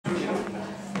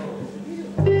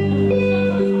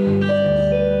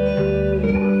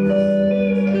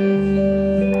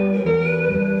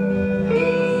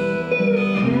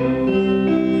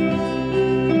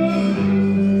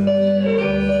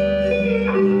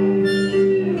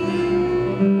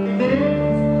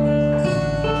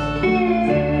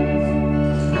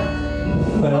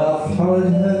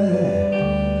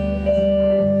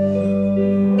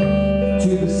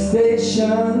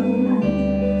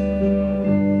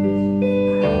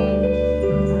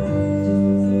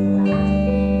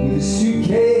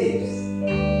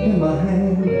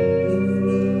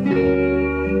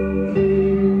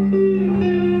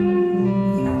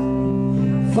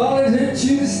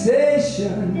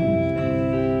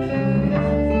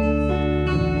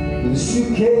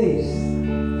suitcase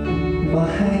in my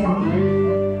hand.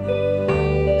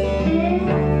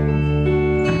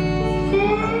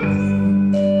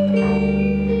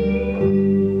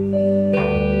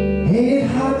 Ain't it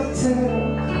hard to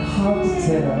tell, hard to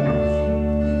tell,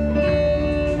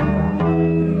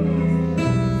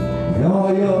 and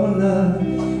all your love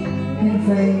in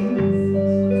vain.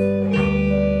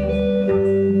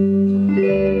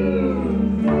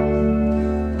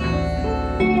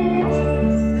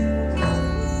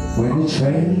 When the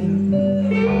train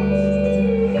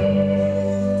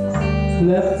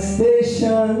left the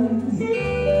station,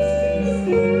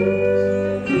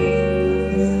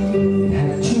 it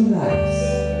had two lights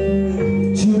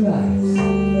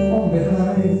on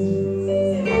behind.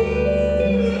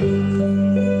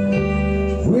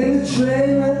 When the train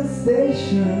left the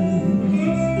station,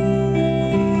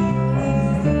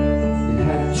 it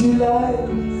had two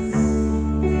lights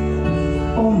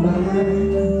on behind.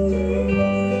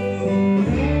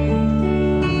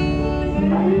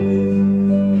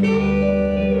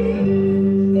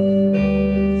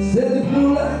 Said the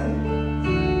blue light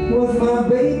was my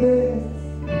baby,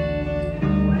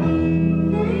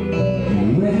 the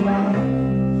red light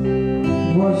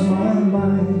was my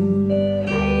mind.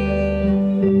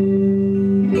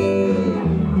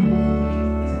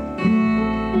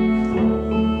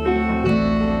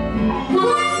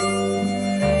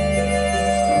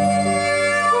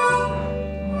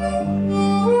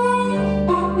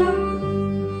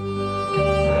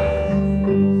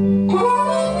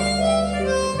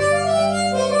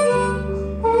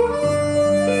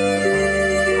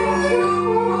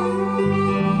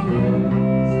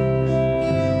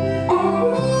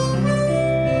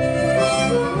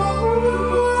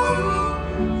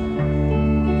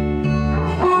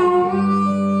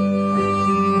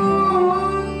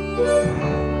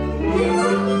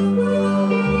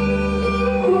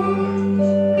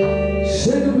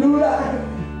 Said the blue light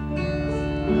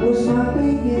was my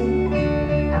baby,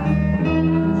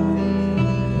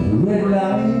 the red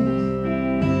light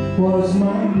was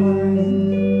my mind.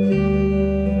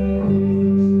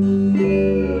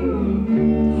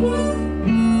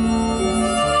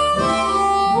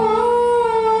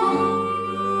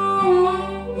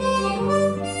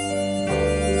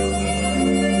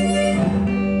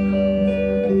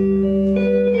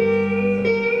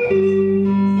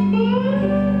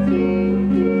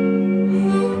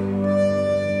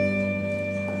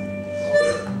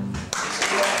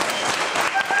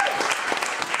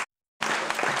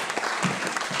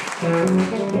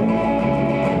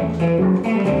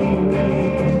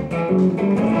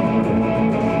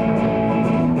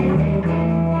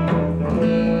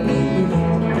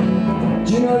 Do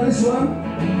you know this one?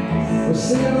 We'll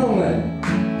sing along then.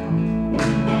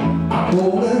 I'm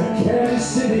going to Kansas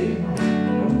City,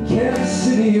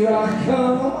 here I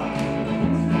come.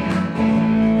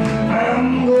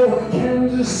 I'm going to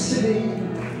Kansas City,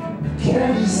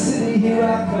 here I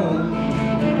come.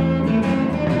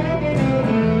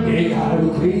 They got a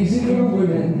crazy little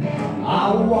women, I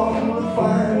want to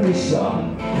find me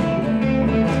some.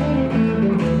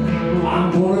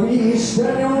 I'm gonna be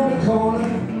standing on the corner,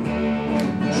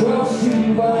 12th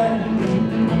Street Vine.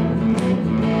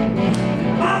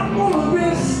 I'm gonna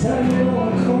be standing on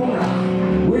the corner,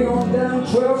 way on down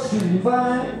 12th Street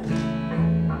Vine.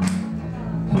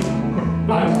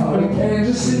 I got a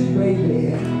Kansas City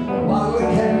baby, a bottle of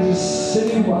Kansas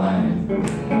City wine.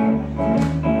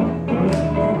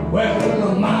 Well,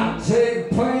 I might take a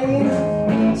plane,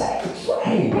 take a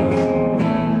train.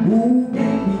 Ooh,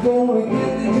 baby, gonna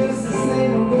get it just the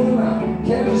same. I'm going to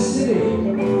Kansas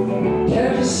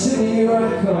City, here I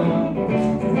come.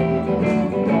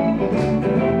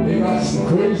 They got some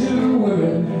crazy little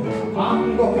women,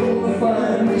 I'm gonna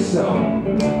find me some.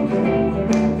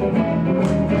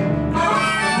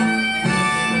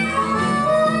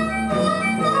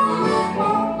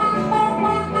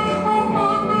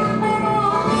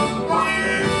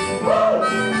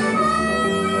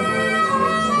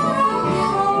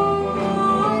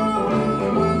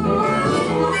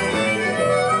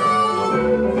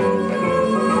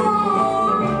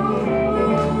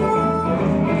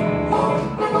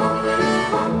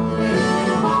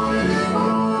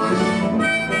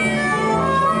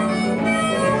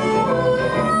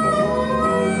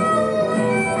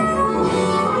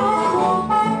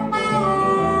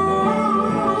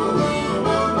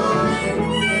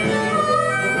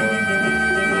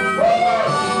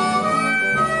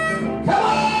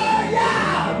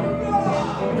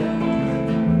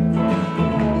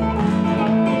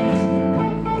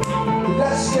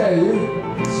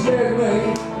 Scared me.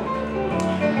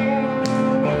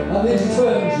 Now these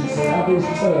turns, you see, now these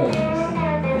turns.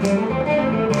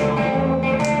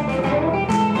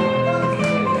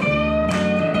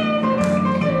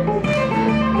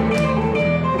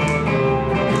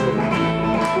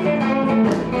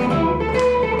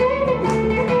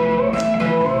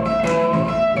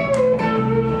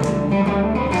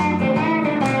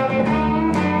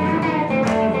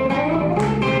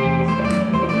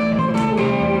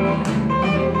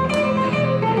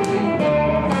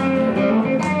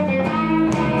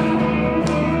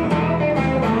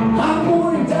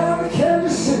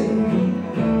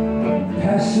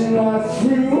 Right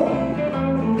through.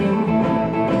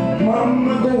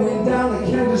 Mama, going down to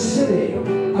Kansas City. I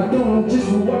don't know just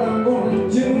what I'm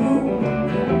gonna do.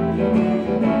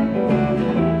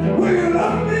 Will you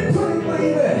love me, pretty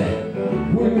baby?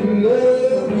 Will you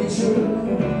love me true?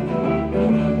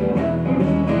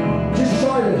 Just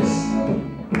try this.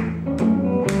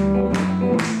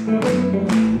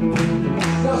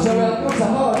 Not so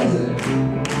hard, is it?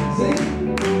 See?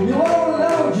 You're all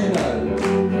allowed, you know.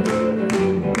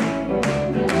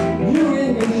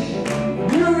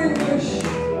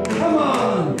 Come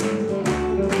on!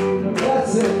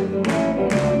 That's it.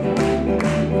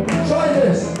 Try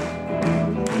this.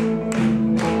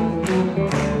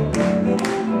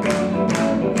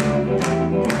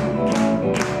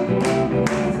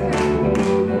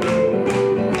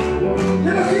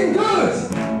 You're looking good!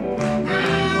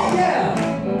 Ah, yeah!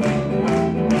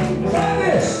 Try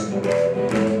this.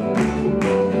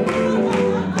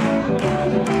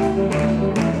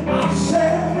 I'm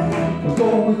sad. We're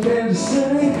going to Kansas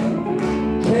City.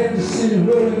 Kansas City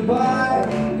rolling by.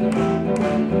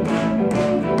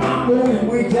 I'm going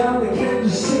way down to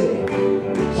Kansas City.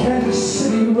 Kansas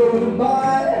City rolling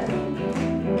by.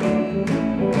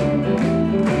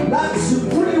 Lots of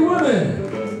pretty women.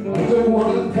 I don't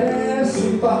want to pass me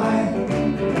by.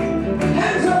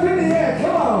 Hands up in the air,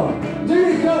 come on. Do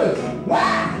you good?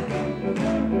 Wah!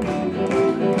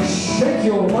 Shake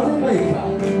your money maker.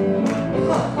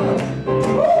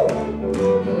 Woo!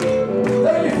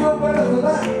 Don't you feel better for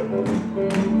that?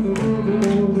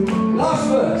 Last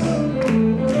verse.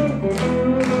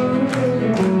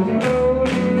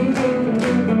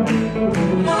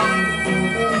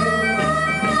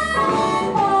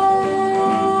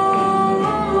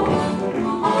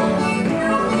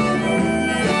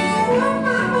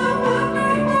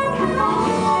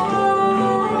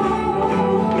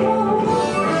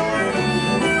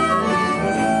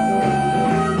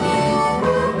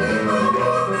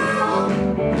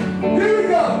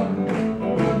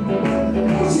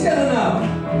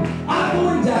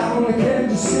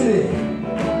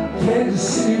 Kansas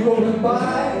City rolling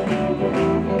by.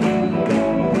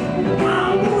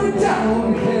 I'm going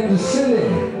down to Kansas City.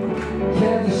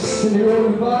 Kansas City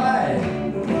rolling by.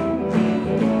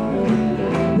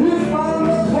 If my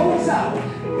luck holds out,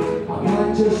 I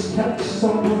might just catch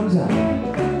someone's eye.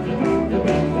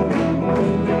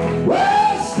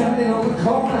 Well, standing on the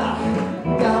corner,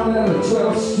 down at the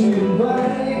 12th Street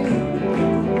Bank.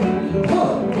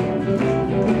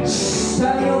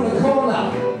 Standing on the corner,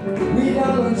 we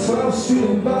down on 12th Street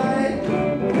and Bank.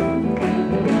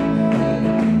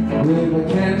 With my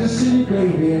Kansas City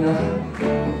baby and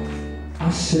I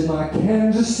said my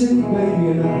Kansas City baby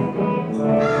and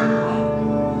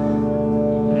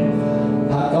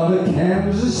I got a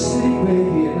Kansas City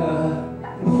baby and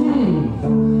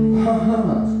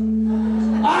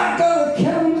I got a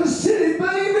Kansas City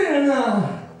baby and I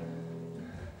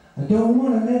don't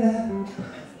want to let her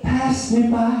pass me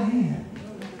by.